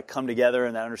kind of come together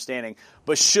in that understanding.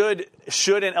 But should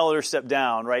an elder step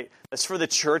down, right? That's for the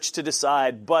church to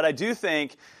decide. But I do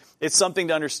think it's something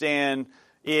to understand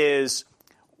is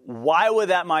why would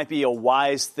that might be a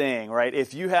wise thing, right?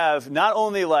 If you have not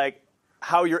only like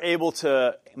how you're able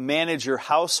to manage your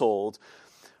household,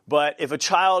 but if a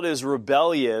child is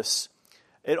rebellious,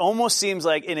 it almost seems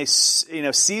like in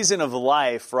a season of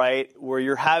life, right, where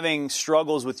you're having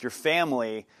struggles with your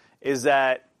family, is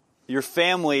that your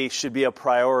family should be a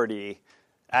priority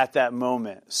at that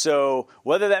moment. So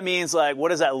whether that means like, what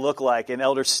does that look like? An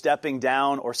elder stepping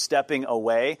down or stepping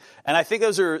away? And I think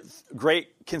those are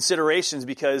great considerations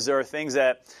because there are things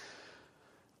that,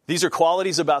 these are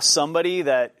qualities about somebody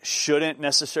that shouldn't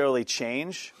necessarily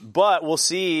change, but we'll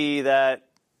see that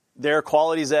there are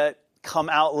qualities that come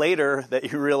out later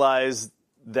that you realize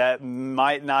that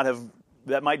might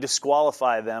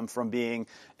disqualify them from being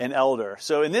an elder.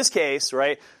 So in this case,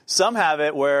 right, some have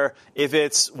it where if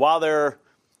it's while they're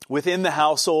within the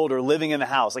household or living in the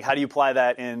house, like how do you apply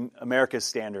that in America's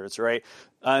standards, right?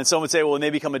 And some would say, well, when they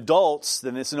become adults,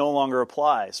 then this no longer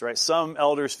applies, right? Some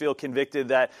elders feel convicted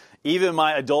that even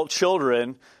my adult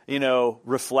children,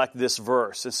 reflect this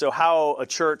verse. And so how a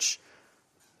church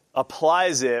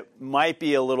applies it might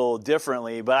be a little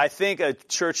differently, but I think a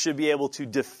church should be able to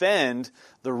defend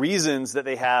the reasons that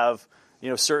they have,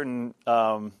 certain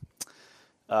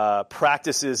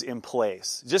practices in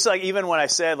place. Just like even when I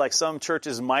said, like some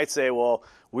churches might say, well,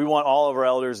 we want all of our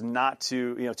elders not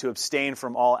to, to abstain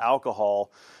from all alcohol,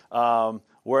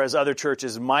 whereas other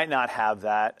churches might not have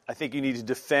that. I think you need to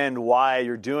defend why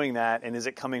you're doing that, and is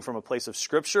it coming from a place of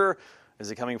Scripture? Is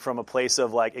it coming from a place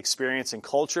of like experience and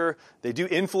culture? They do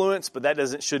influence, but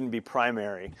that shouldn't be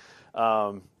primary.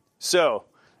 So,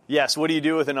 yes, what do you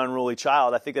do with an unruly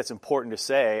child? I think that's important to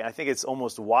say. I think it's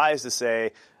almost wise to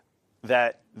say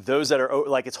that those that are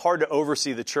like, it's hard to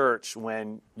oversee the church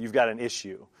when you've got an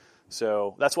issue.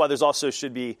 So that's why there's also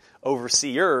should be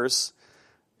overseers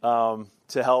to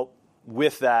help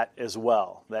with that as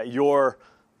well. That your,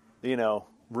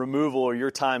 removal or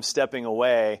your time stepping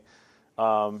away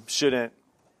shouldn't,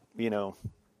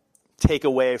 take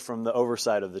away from the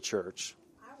oversight of the church.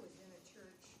 I was in a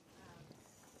church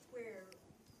where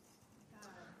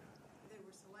they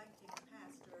were selecting a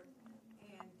pastor,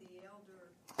 and the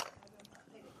elder, they didn't have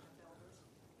elders,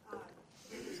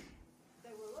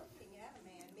 they were looking at a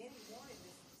man. Many wanted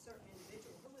this certain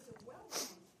individual who was a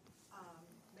well-known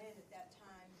man at that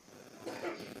time in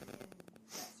that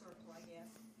circle, I guess.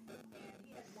 And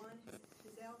he had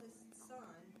his eldest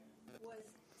son was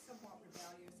somewhat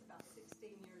rebellious, about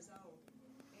 16 years old,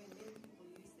 and many people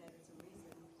use that as a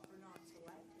reason for not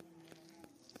selecting him.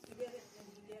 He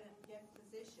didn't get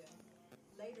position.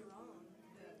 Later on,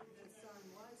 the son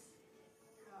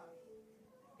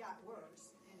got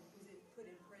worse and was put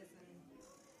in prison.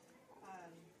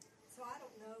 So I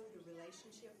don't know the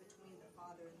relationship between the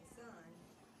father and the son,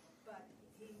 but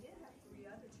he did have 3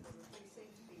 other children who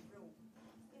seemed to be real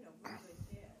good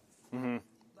kids. Mm-hmm.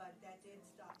 But that did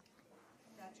stop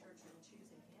that church from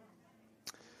choosing him.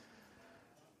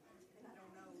 And I don't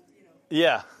know,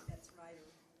 Yeah. that's right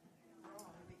or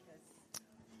wrong because.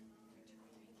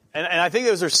 And I think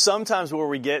those are sometimes where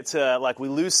we get to, like, we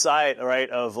lose sight, right,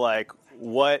 of, like,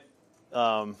 what,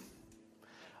 I'll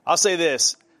say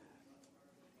this.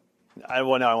 I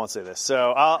won't say this.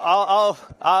 So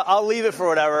I'll leave it for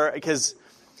whatever, because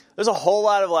there's a whole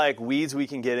lot of, like, weeds we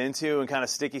can get into and kind of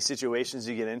sticky situations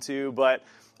you get into. But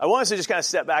I want us to just kind of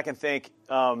step back and think,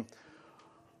 there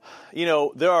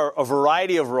are a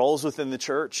variety of roles within the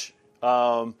church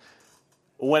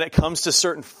when it comes to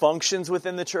certain functions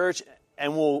within the church.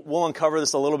 And we'll uncover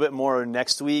this a little bit more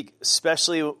next week,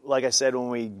 especially, like I said, when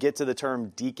we get to the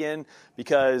term deacon,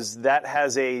 because that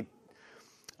has a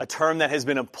term that has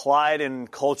been applied in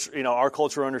culture, our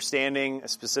cultural understanding,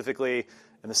 specifically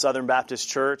in the Southern Baptist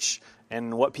Church,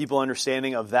 and what people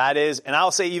understanding of that is. And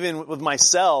I'll say even with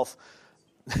myself,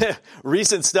 my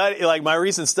recent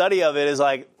study of it is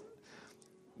like,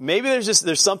 maybe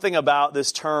there's something about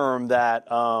this term that,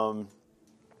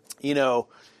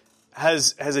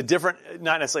 has a different,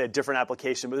 not necessarily a different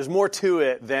application, but there's more to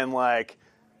it than like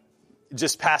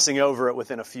just passing over it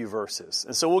within a few verses.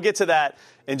 And so we'll get to that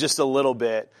in just a little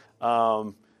bit.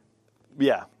 And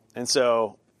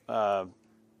so right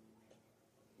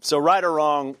or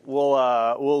wrong,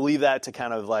 we'll leave that to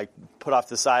kind of like put off to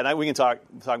the side. We can talk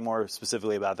more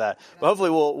specifically about that. But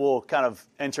hopefully we'll kind of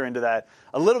enter into that,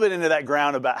 a little bit into that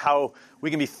ground about how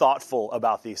we can be thoughtful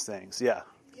about these things. Yeah.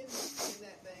 In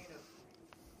that vein of,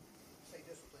 say,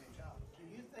 disciplining a child, do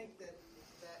you think that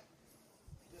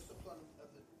discipline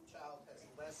of the child has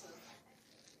lessened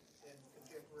in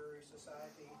contemporary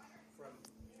society from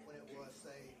when it was,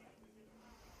 say,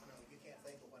 you can't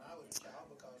think of when I was a child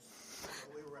because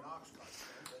we were in Oxford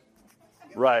then, but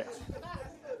Right.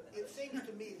 It seems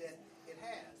to me that it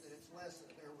has, that it's less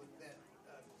that there was that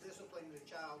disciplining the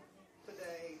child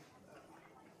today.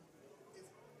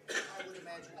 I would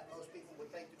imagine that most people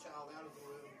would take the child out of the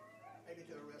room, maybe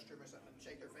to a restroom or something,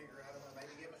 shake their finger at them, or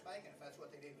maybe give them a spanking if that's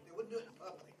what they did. They wouldn't do it in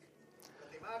public,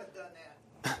 but they might have done that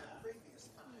at the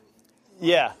previous time.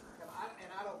 Yeah.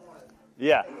 And I don't want to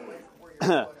Yeah. take away from where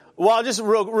you're going. Well, just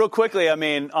real quickly, I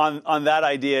mean, on that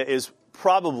idea is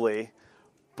probably,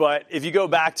 but if you go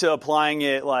back to applying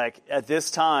it like at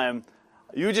this time,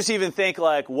 you would just even think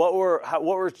like, how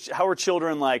were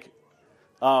children like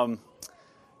what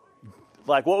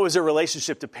was their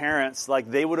relationship to parents? Like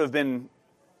they would have been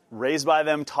raised by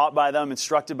them, taught by them,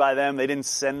 instructed by them. They didn't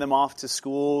send them off to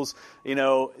schools,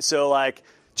 so like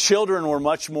children were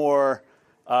much more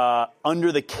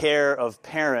under the care of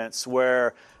parents,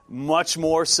 where much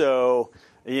more so,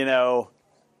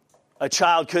 a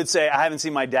child could say, I haven't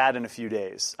seen my dad in a few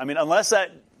days. I mean, unless that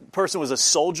person was a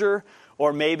soldier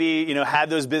or maybe, had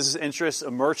those business interests, a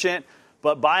merchant.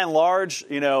 But by and large,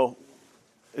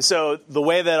 so the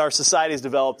way that our society is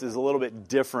developed is a little bit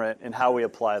different in how we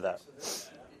apply that.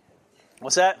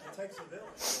 What's that? It takes a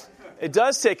village. It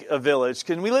does take a village,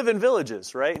 because we live in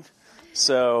villages, right?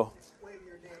 So,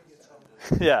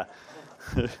 yeah.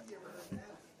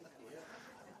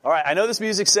 All right, I know this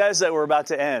music says that we're about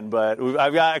to end, but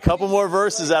I've got a couple more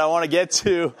verses that I want to get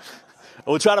to.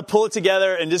 We'll try to pull it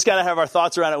together and just kind of have our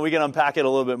thoughts around it. We can unpack it a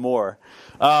little bit more,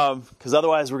 because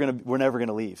otherwise we're never going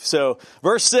to leave. So,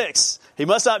 verse 6, he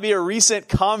must not be a recent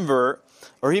convert,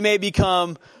 or he may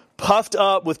become puffed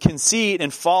up with conceit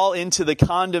and fall into the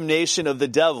condemnation of the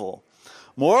devil.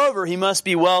 Moreover, he must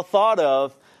be well thought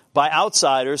of by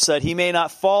outsiders, so that he may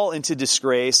not fall into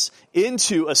disgrace,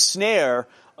 into a snare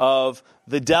of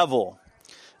the devil.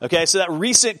 Okay, so that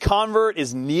recent convert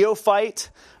is neophyte.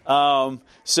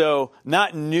 So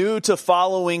not new to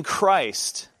following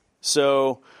Christ.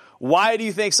 So why do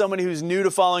you think somebody who's new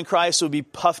to following Christ would be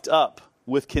puffed up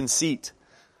with conceit?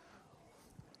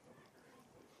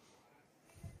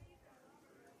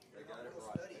 They got it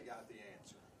right. They got the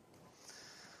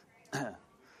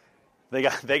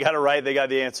answer. They got it right. They got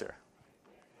the answer.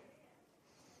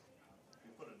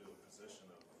 You put into a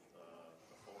position of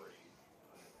authority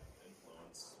and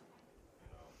influence,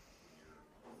 when you're a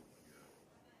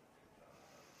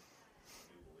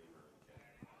new believer, it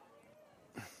can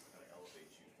kind of elevate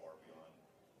you far beyond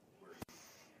where you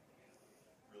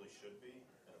really should be,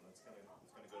 and it's going to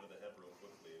go to the head real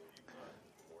quickly if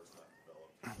the Lord's not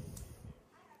developed.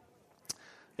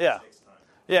 Yeah. It takes time.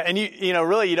 Yeah, and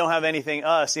really you don't have anything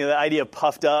us. The idea of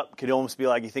puffed up could almost be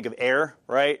like you think of air,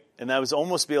 right? And that would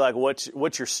almost be like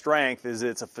what's your strength is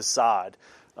it's a facade.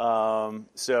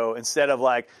 So instead of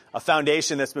like a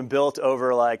foundation that's been built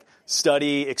over like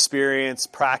study, experience,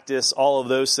 practice, all of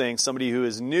those things, somebody who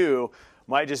is new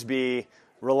might just be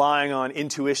relying on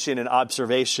intuition and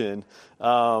observation.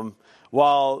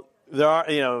 While there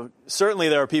are, certainly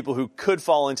there are people who could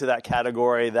fall into that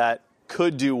category that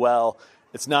could do well.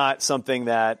 It's not something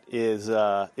that is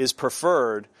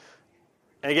preferred.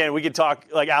 And again, we could talk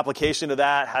like application to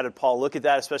that. How did Paul look at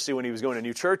that, especially when he was going to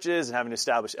new churches and having to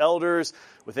establish elders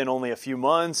within only a few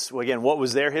months? Again, what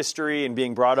was their history and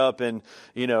being brought up in,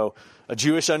 a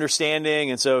Jewish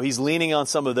understanding? And so he's leaning on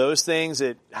some of those things.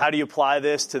 How do you apply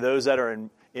this to those that are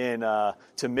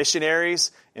to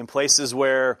missionaries in places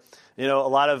where,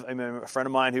 a friend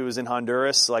of mine who was in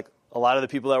Honduras, like, a lot of the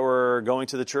people that were going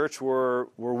to the church were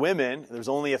women. There's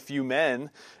only a few men.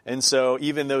 And so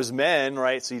even those men,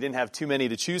 right, so you didn't have too many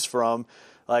to choose from,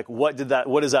 like what does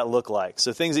that look like?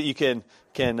 So things that you can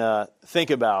think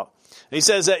about. And he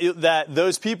says that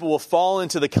those people will fall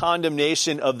into the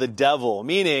condemnation of the devil,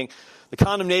 meaning the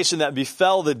condemnation that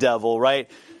befell the devil,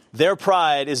 right? Their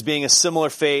pride is being a similar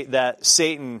fate that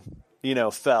Satan,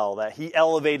 fell, that he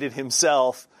elevated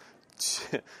himself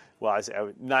well,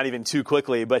 not even too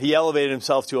quickly, but he elevated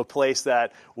himself to a place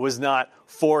that was not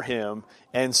for him.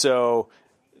 And so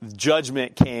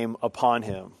judgment came upon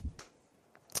him.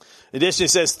 In addition, it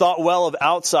says, thought well of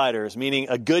outsiders, meaning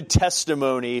a good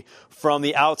testimony from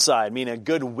the outside, meaning a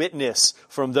good witness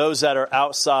from those that are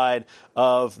outside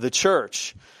of the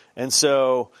church. And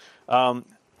so,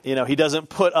 he doesn't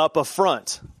put up a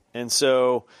front. And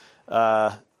so,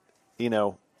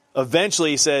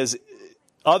 eventually he says,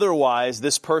 otherwise,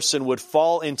 this person would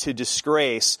fall into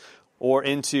disgrace or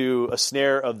into a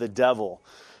snare of the devil.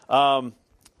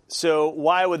 So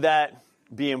why would that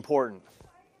be important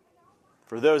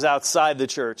for those outside the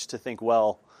church to think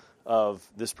well of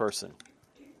this person?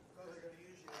 Because they're going to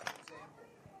use you as an example.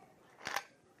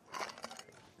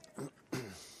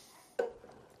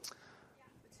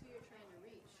 It's who you're trying to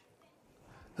reach.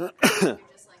 you're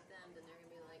just like them, then they're going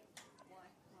to be like, why?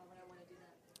 Why would I want to do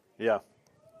that? Yeah.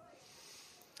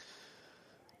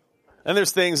 And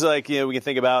there's things like, we can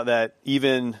think about that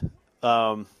even,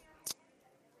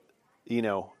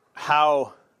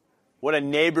 what a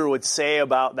neighbor would say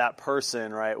about that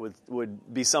person, right,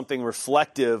 would be something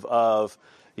reflective of,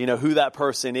 who that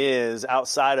person is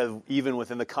outside of, even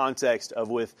within the context of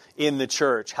within the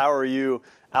church. How are you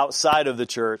outside of the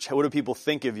church? What do people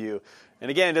think of you?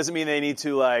 And again, it doesn't mean they need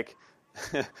to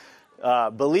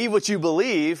believe what you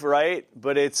believe, right?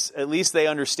 But it's at least they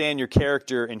understand your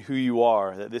character and who you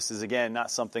are. That this is, again, not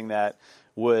something that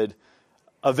would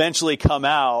eventually come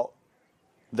out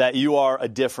that you are a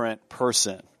different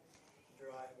person.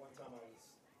 One time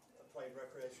I played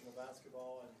recreational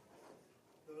basketball, and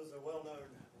there was a well-known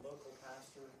local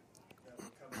pastor that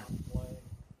would come out and play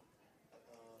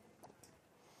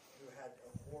who had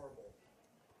a horrible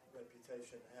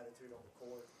reputation, attitude on the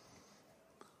court.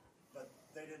 But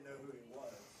they didn't know who he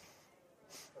was.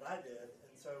 But I did.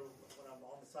 And so when I'm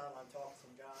on the sideline talking to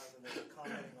some guys and they were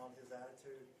commenting on his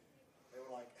attitude, they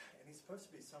were like, and he's supposed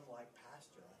to be some like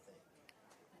pastor, I think.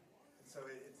 And so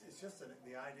it's just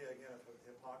the idea, again, of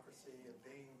hypocrisy, of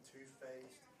being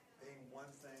two-faced, being one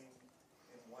thing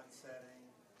in one setting,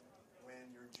 when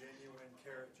your genuine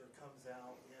character comes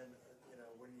out in,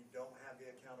 when you don't have the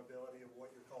accountability of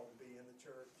what you're called to be in the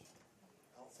church,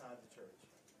 outside the church.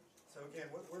 So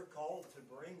again, we're called to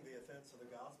bring the offense of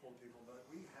the gospel to people, but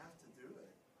we have to do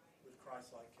it with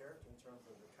Christ-like character in terms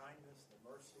of the kindness, the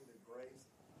mercy, the grace,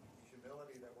 the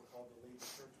humility that we're called to lead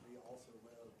the church. We also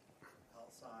live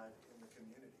outside in the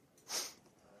community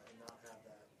and not have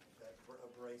that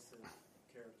abrasive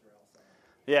character outside.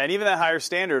 Yeah, and even that higher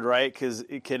standard, right? Because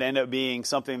it could end up being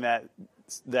something that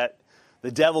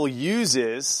the devil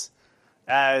uses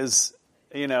as,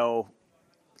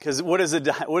 because what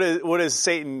does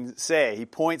Satan say? He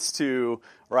points to,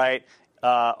 right,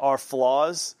 our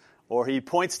flaws, or he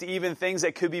points to even things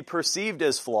that could be perceived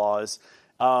as flaws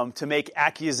to make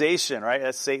accusation, right?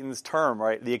 That's Satan's term,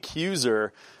 right? The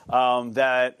accuser,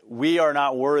 that we are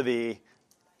not worthy.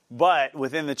 But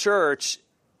within the church,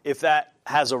 if that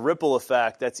has a ripple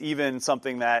effect, that's even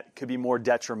something that could be more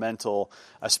detrimental,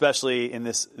 especially in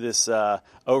this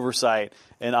oversight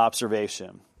and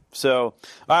observation. So, all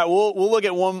right, we'll look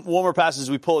at one more passage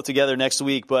as we pull it together next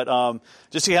week. But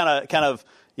just to kind of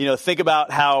think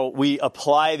about how we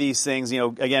apply these things.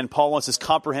 Again, Paul wants this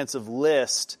comprehensive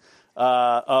list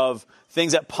of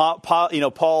things that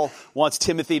Paul wants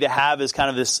Timothy to have as kind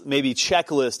of this maybe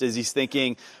checklist as he's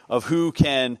thinking of who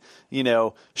can,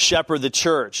 shepherd the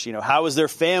church. How is their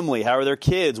family? How are their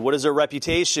kids? What is their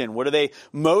reputation? What are they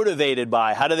motivated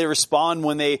by? How do they respond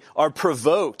when they are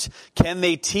provoked? Can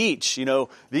they teach?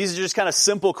 These are just kind of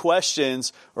simple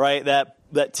questions, right,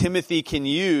 that Timothy can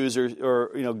use or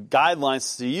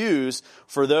guidelines to use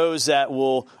for those that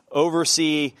will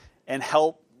oversee and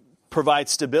help provide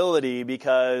stability,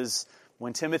 because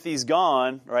when Timothy's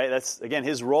gone, right, that's, again,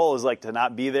 his role is like to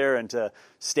not be there and to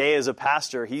stay as a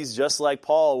pastor. He's just like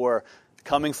Paul, where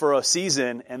coming for a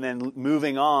season and then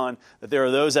moving on, that there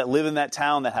are those that live in that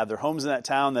town, that have their homes in that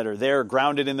town, that are there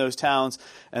grounded in those towns,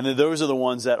 and then those are the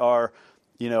ones that are,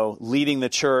 leading the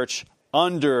church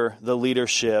under the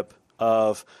leadership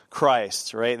of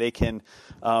Christ, right? They can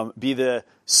be the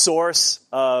source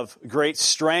of great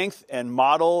strength and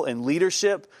model and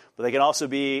leadership, but they can also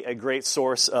be a great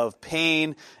source of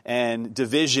pain and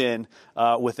division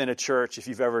within a church if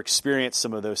you've ever experienced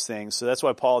some of those things. So that's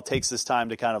why Paul takes this time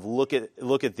to kind of look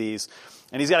at these.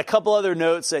 And he's got a couple other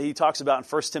notes that he talks about in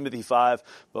 1 Timothy 5,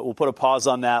 but we'll put a pause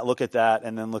on that, look at that,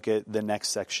 and then look at the next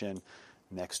section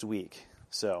next week.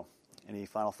 So, any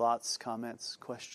final thoughts, comments, questions?